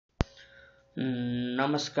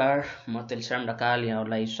नमस्कार, म तुलसिराम ढकाल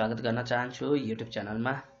यहाँहरूलाई स्वागत गर्न चाहन्छु युट्युब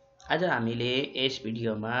च्यानलमा। आज हामीले यस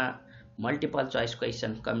भिडियोमा multiple choice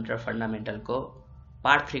question computer फन्डामेन्टलको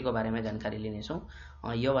part 3 को बारेमा जानकारी लिनेछौँ।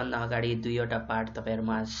 योभन्दा अगाडि दुईवटा पार्ट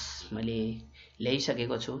तपाईहरुमाझ मैले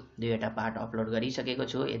ल्याइसकेको छु, दुईवटा पार्ट अपलोड गरिसकेको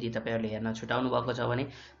छु। यदि तपाईहरुले हेर्न छुटाउनु भएको छ भने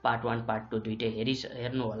पार्ट 1 पार्ट 2 दुईटै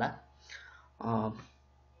हेर्नु होला।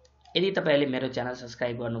 यदि तपाईले मेरो च्यानल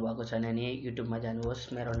सब्स्क्राइब गर्नुभएको छैन भने युट्युबमा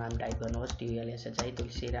जानुहोस्, मेरो नाम टाइप गर्नुहोस्, TULSHI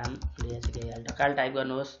तुलसीराम ढकाल टाइप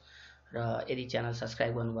गर्नुहोस् र यदि च्यानल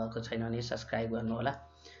सब्स्क्राइब गर्नुभएको छैन भने सब्स्क्राइब गर्नुहोला।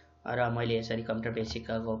 र मैले यसरी कम्प्युटर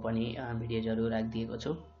बेसिकको पनि भिडियोजहरु राखिदिएको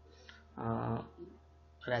छु,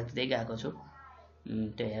 राख्दै गएको छु,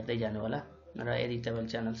 त्यो हेर्दै जानु होला। र यदि तपाईले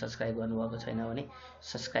च्यानल सब्स्क्राइब गर्नुभएको छैन भने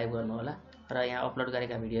सब्स्क्राइब गर्नुहोला। र यहाँ अपलोड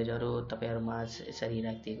गरेका भिडियोजहरु तपाईहरुमाझ यसरी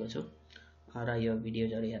राखिदिएको छु र यो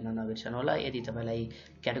भिडियोजहरु हेर्न नबिर्सनु होला। यदि तपाईलाई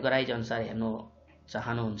क्याटेगोराइज अनुसार हेर्नु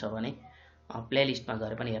चाहनुहुन्छ भने प्लेलिस्टमा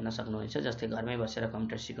गएर पनि हेर्न सक्नुहुन्छ। जस्तै घरमै बसेर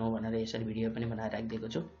कम्प्युटर सिकौं भनेर यसरी भिडियो पनि बनाएर राखिदिएको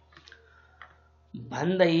छु।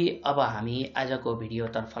 भन्दै अब हामी आजको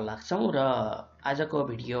भिडियोतर्फ लाग्छौं र आजको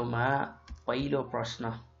भिडियोमा पहिलो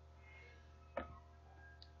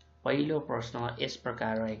प्रश्न यस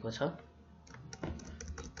प्रकार रहेको छ।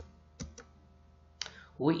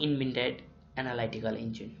 Who invented Analytical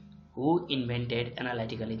Engine? Who invented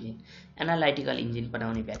Analytical Engine? Analytical Engine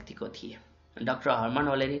बनाउने व्यक्ति को थिए? डाक्टर हर्मन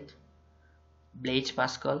ओलेरिथ, ब्लेज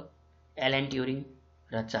पास्कल, एलन ट्युरिङ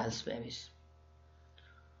र चार्ल्स बेबेज।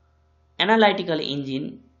 एनालाइटिकल इन्जिन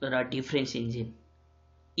र डिफरेन्स इन्जिन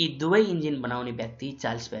यी दुवै इन्जिन बनाउने व्यक्ति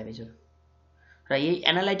चार्ल्स बेबेज हुन्। र यही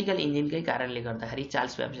एनालाइटिकल इन्जिनकै कारणले गर्दाखेरि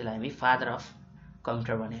चार्ल्स बेबेजलाई हामी फादर अफ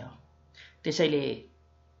कम्प्युटर भने हो। त्यसैले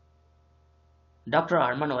डाक्टर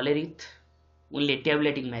हर्मन ओलेरिथ उनले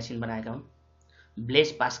ट्याब्लेटिङ मेसिन बनाएका हुन्,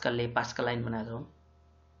 ब्लेज पास्कलले पास्कल लाइन बनाएका हुन्,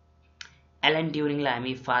 एलन ट्युरिङलाई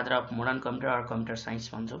हामी फादर अफ मोडर्न कम्प्युटर और कम्प्युटर साइन्स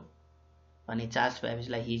भन्छौं भने Charles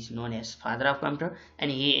बेबेजलाई he is known as father of computer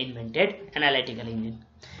and Hee invented analytical engine.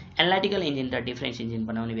 Analytical engine र डिफरेन्स इन्जिन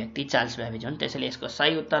बनाउने व्यक्ति चार्ल्स बेबेज हुन्। त्यसैले यसको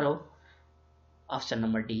सही उत्तर हो option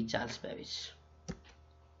number D, Charles Babbage.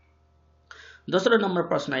 दोस्रो नम्बर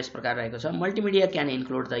प्रश्न यस प्रकार रहेको छ। Multimedia can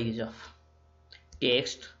include the use of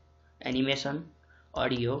text, animation,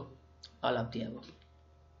 audio, all of the अबभ।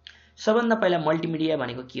 सबभन्दा पहिला मल्टिमिडिया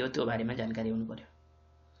भनेको के हो त्यो बारेमा जानकारी हुनु पर्यो।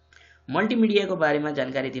 मल्टिमिडियाको बारेमा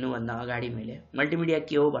जानकारी दिनुभन्दा अगाडि मैले मल्टिमिडिया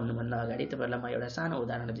के हो भन्नुभन्दा अगाडि तपाईहरुलाई म एउटा सानो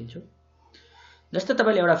उदाहरण दिन्छु। जस्तै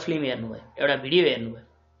तपाईले एउटा फिल्म हेर्नुभयो, एउटा भिडियो हेर्नुभयो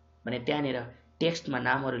भने त्यहाँनिर टेक्स्टमा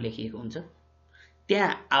नामहरु लेखिएको हुन्छ, त्यहाँ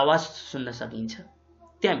आवाज सुन्न सकिन्छ,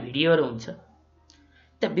 त्यहाँ भिडियोहरु हुन्छ,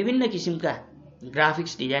 त्यहाँ विभिन्न किसिमका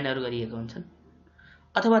ग्राफिक्स डिजाइनहरु गरिएको हुन्छन्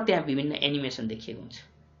अथवा त्यहाँ विभिन्न एनिमेसन देखिएको हुन्छ।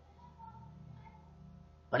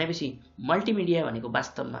 भनेपछि मल्टिमिडिया भनेको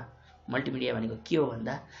वास्तवमा मल्टिमिडिया भनेको के हो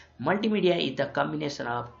भन्दा multimedia is the combination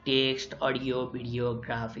of text, audio, video,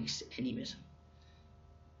 graphics, animation.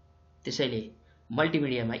 त्यसैले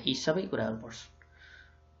मल्टिमिडियामा यी सबै कुराहरु पर्छ।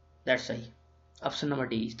 द्याट्स सही। Option number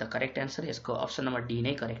D is the correct answer. यसको अप्सन नम्बर डी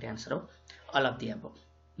नै करेक्ट एन्सर हो, all of the अबभ।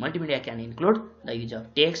 Multimedia can include the use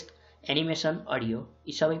of text, animation, audio,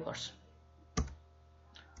 यी सबै पर्छ।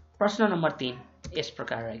 प्रश्न नम्बर 3 यस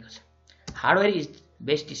प्रकार रहेको छ। Hardware is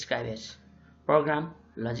best describe as programme,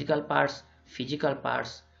 logical parts, physical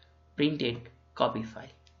parts, printed copy file.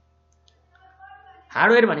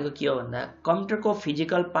 Hardware भनेको के हो भन्दा कम्प्युटरको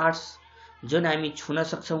फिजिकल पार्ट्स जुन हामी छुन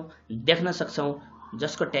सक्छौं, देख्न सक्छौं,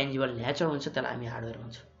 जसको टेन्जिबल नेचर हुन्छ त्यसलाई हामी हार्डवेयर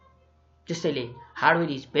भन्छौं। त्यसैले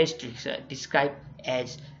hardware is best describe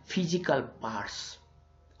as physical parts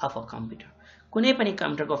of a computer. कुनै पनि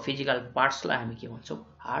कम्प्युटरको फिजिकल पार्ट्सलाई हामी के भन्छौं?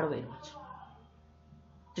 हार्डवेयर भन्छौं।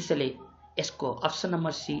 त्यसैले यसको अप्सन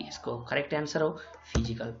नम्बर सी यसको करेक्ट एन्सर हो,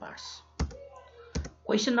 फिजिकल पार्ट्स।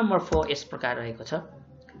 क्वेशन नम्बर 4 यस प्रकार रहेको छ।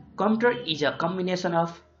 Computer is a combination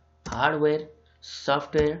of hardware,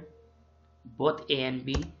 software, both A and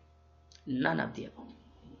be, non of the अबभ।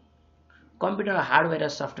 Computer hardware र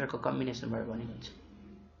सफ्टवेयरको कम्बिनेसनबाट बनेको हुन्छ।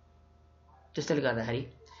 त्यसैले गर्दाखेरि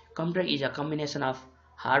computer is a combination of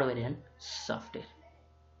hardware and software.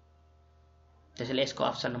 त्यसैले यसको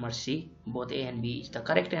option number C both A and be is the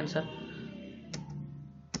correct answer.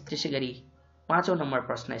 त्यसैगरी पाँचौं number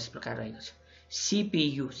प्रश्न यस प्रकार रहेको छ।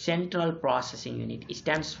 CPU central processing unit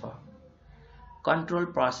stands for control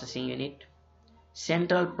processing unit,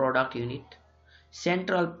 central product unit,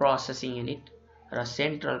 central processing unit र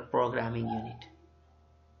central programming unit.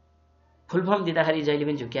 Full form दिँदाखेरि जहिले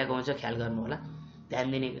पनि झुक्याएको हुन्छ, ख्याल गर्नु होला,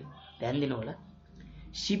 ध्यान दिनु होला।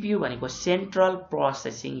 CPU भनेको सेन्ट्रल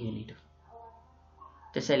प्रोसेसिङ युनिट हो।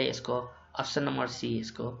 त्यसैले यसको अप्सन नम्बर सी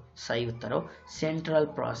यसको सही उत्तर हो, central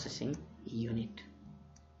processing unit.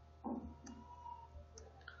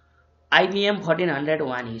 IBM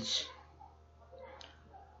 1401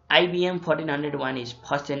 is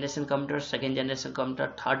first generation computer, second generation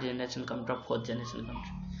computer, third generation computer, fourth generation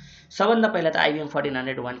computer. सबभन्दा पहिला त IBM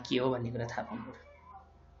 1401 के हो भन्ने कुरा थाहा पाउनु पर्यो।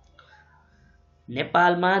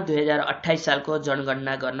 नेपालमा 2028 सालको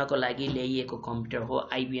जनगणना गर्नको लागि ल्याइएको कम्प्युटर हो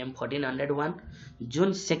IBM 1401, जुन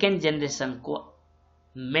सेकेन्ड जेनेरेसनको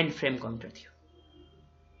मेन फ्रेम कम्प्युटर थियो।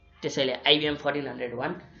 त्यसैले IBM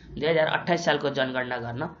 1401 2028 सालको जनगणना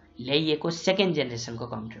गर्न ल्याइएको सेकेन्ड जेनेरेसनको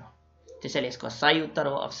कम्प्युटर हो। त्यसैले यसको सही उत्तर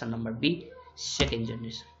हो option number be, second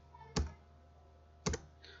generation.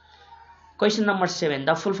 Question number 7.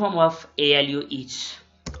 The full form of ALU is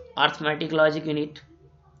Arithmetic Logic Unit,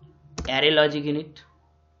 Array Logic Unit,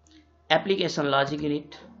 Application Logic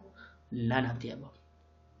Unit, none of the above.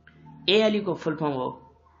 ALU को full form हो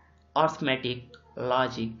Arithmetic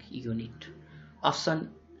Logic Unit. Option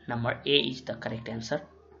number A is the correct answer.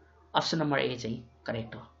 Option number A चाहिँ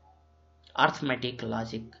correct हो, Arithmetic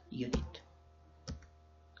Logic Unit.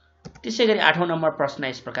 त्यसैगरी 8औं number प्रश्न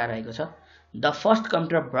यस प्रकार रहेको छ। The first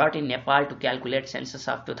computer brought in Nepal to calculate census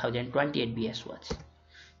of 2028 BS was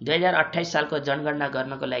 2028 सालको जनगणना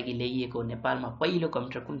गर्नको लागि ल्याइएको नेपालमा पहिलो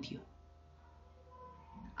कम्प्युटर कुन थियो?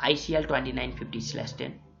 ICL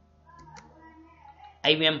 2950/10,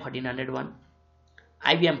 IBM 1401,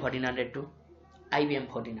 IBM 1402, IBM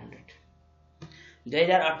 1400.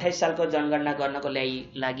 2028 सालको जनगणना गर्नको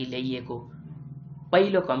लागि ल्याइएको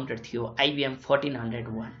पहिलो कम्प्युटर थियो IBM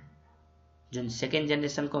 1401, जुन सेकेन्ड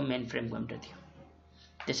जेनेरेसनको मेन फ्रेम कम्प्युटर थियो।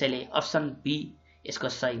 त्यसैले अप्सन बी यसको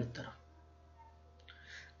सही उत्तर हो।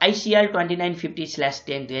 ICL 2950/10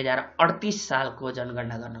 2038 सालको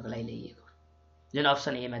जनगणना गर्नको लागि ल्याइएको, जुन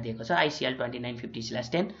अप्सन ए मा दिएको छ ICL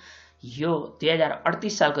 2950/10 यो 2038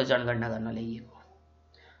 सालको जनगणना गर्न ल्याइएको।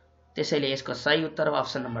 त्यसैले यसको सही उत्तर हो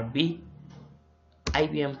अप्सन नम्बर बी,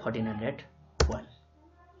 IBM 1401।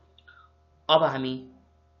 अब हामी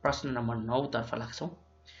प्रश्न नम्बर 9 तर्फ लाग्छौं।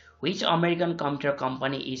 Which American computer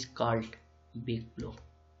company is called Big Blue?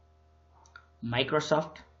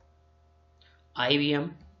 Microsoft, IBM,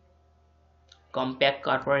 Compaq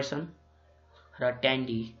Corporation र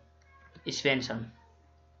Tandy Swenson.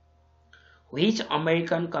 Which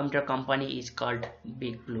American computer company is called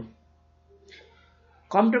Big Blue?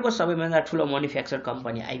 कम्प्युटरको सबैभन्दा ठूलो म्यानुफ्याक्चर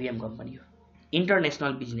कम्पनी IBM कम्पनी हो,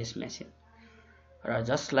 international business machine, र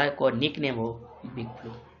जसलाई को निकनेम हो बिग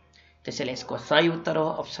ब्लू। त्यसैले यसको सही उत्तर हो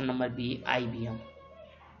option number be, IBM।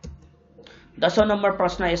 10औं number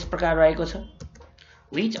प्रश्न यस प्रकार रहेको छ।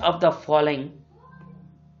 Which of the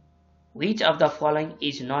following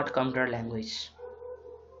is not computer language?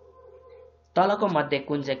 तलको मध्ये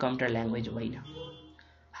कुन चाहिँ कम्प्युटर ल्याङ्ग्वेज होइन?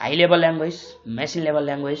 High level language, machine level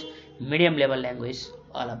language, medium level language,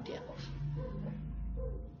 all of the अबभ।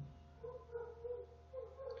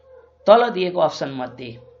 तल दिएको अप्सन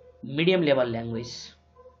मध्ये medium level language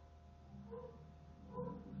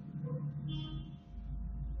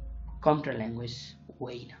computer language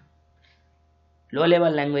होइन। लो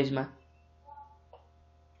लेभल ल्याङ्ग्वेजमा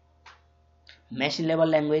मेसिन लेभल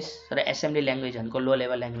ल्याङ्ग्वेज र एसेम्बली ल्याङ्ग्वेजहरुको लो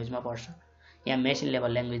लेभल ल्याङ्ग्वेजमा पर्छ। यहाँ मेसिन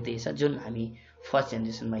लेभल ल्याङ्ग्वेज दिएछ जुन हामी फर्स्ट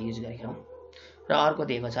जेनेरेसनमा युज गरेका हौं, र अर्को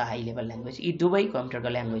दिएको छ हाई लेभल ल्याङ्ग्वेज। यी दुवै कम्प्युटरको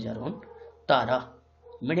ल्याङ्ग्वेजहरु हुन्, तर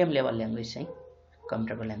मिडियम लेभल ल्याङ्ग्वेज चाहिँ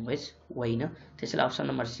कम्प्युटरको ल्याङ्ग्वेज होइन। त्यसैले अप्सन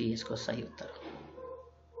नम्बर सी यसको सही उत्तर हो।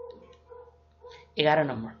 11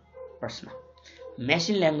 नम्बर प्रश्न।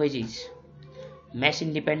 Machine language is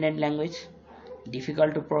machine dependent language,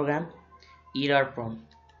 difficult to program, error prone,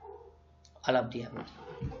 all of the above।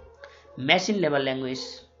 Machine level language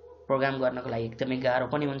programme गर्नको लागि एकदमै गाह्रो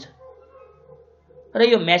पनि हुन्छ, र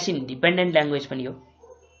यो मेसिन डिपेन्डेन्ट ल्याङ्ग्वेज पनि हो,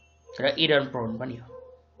 र एरर प्रोन पनि हो।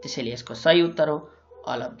 त्यसैले यसको सही उत्तर हो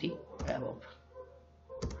अल अफ द अबभ।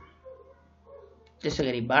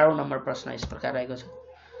 त्यसैगरी 12औं नम्बर प्रश्न यस प्रकार रहेको छ।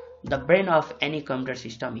 The brain of any computer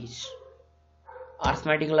system is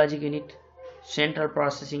Arithmetic Logic Unit, Central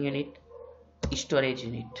Processing Unit, Storage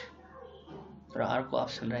Unit, र अर्को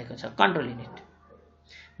अप्सन रहेको छ Control Unit।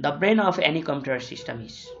 The brain of any computer system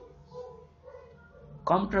is,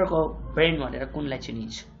 कम्प्युटरको ब्रेन भनेर कुनलाई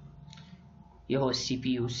चिनिन्छ? यो हो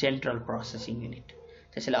CPU, सेन्ट्रल प्रोसेसिङ युनिट।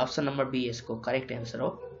 त्यसैले अप्सन नम्बर बी यसको करेक्ट एन्सर हो।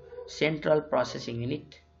 Central processing unit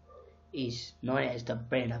is known as the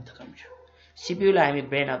brain of the computer. CPU लाई हामी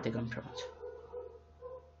ब्रेन अफ द कम्प्युटर भन्छौं।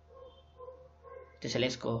 त्यसैले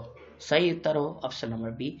यसको सही उत्तर हो option number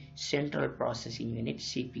be, central processing unit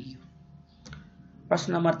CPU।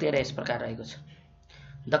 प्रश्न नम्बर 13 यस प्रकार रहेको छ।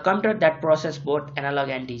 The computer that process both analogue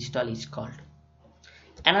and digital is called.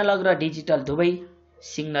 Analogue र डिजिटल दुवै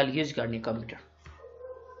सिग्नल युज गर्ने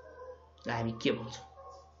कम्प्युटरलाई हामी के भन्छौं?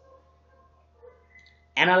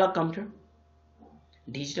 Analogue computer,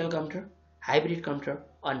 digital computer, hybrid computer,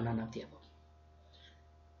 or none of the above.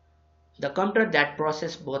 The computer that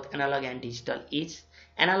process both analog and digital is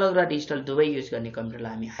analog र digital दुवै use गर्ने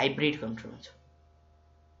कम्प्युटरलाई हामी hybrid computer भन्छौँ।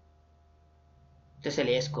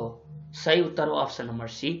 त्यसैले यसको सही उत्तर हो option number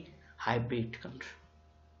C, hybrid computer.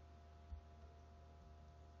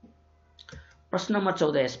 प्रश्न नम्बर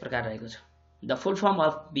 14 यस प्रकार रहेको छ। The full form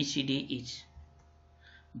of BCD is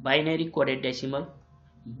binary coded decimal,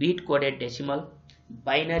 beet coded decimal,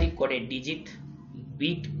 binary coded digit,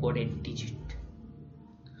 beet coded digit.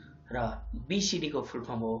 र बीसीडी को फुल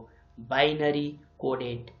फर्म हो बाइनरी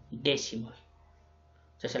कोडेड डेसिमल।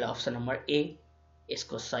 त्यसैले अप्सन नम्बर ए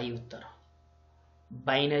यसको सही उत्तर हो,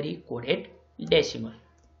 बाइनरी कोडेड डेसिमल।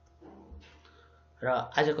 र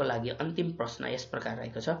आजको लागि अन्तिम प्रश्न यस प्रकार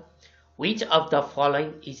रहेको छ। Which of the following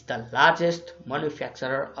is the largest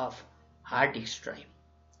manufacturer of hard disk drive?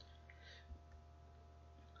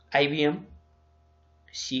 IBM,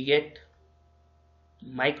 Seagate,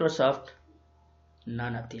 Microsoft,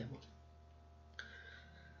 none of the above.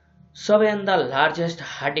 सबैभन्दा largest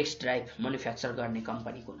hard disk drive manufacture गर्ने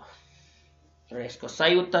कम्पनी कुन हो? र यसको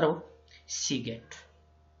सही उत्तर हो Seagate.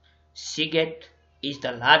 Seagate is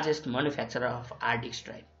the largest manufacturer of hard disk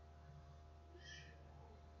drive.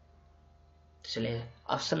 त्यसैले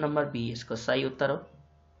अप्सन नम्बर बी यसको सही उत्तर हो।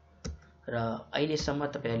 र अहिलेसम्म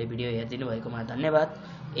तपाईहरुले भिडियो हेरिदिनु भएकोमा धन्यवाद।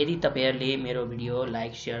 यदि तपाईहरुले मेरो भिडियो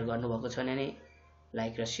लाइक शेयर गर्नुभएको छ भने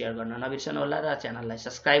लाइक र शेयर गर्न नबिर्सनु होला र च्यानललाई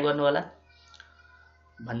सब्स्क्राइब गर्नु होला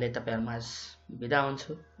भन्दै तपाईहरुमा बिदा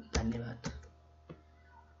हुन्छु। धन्यवाद।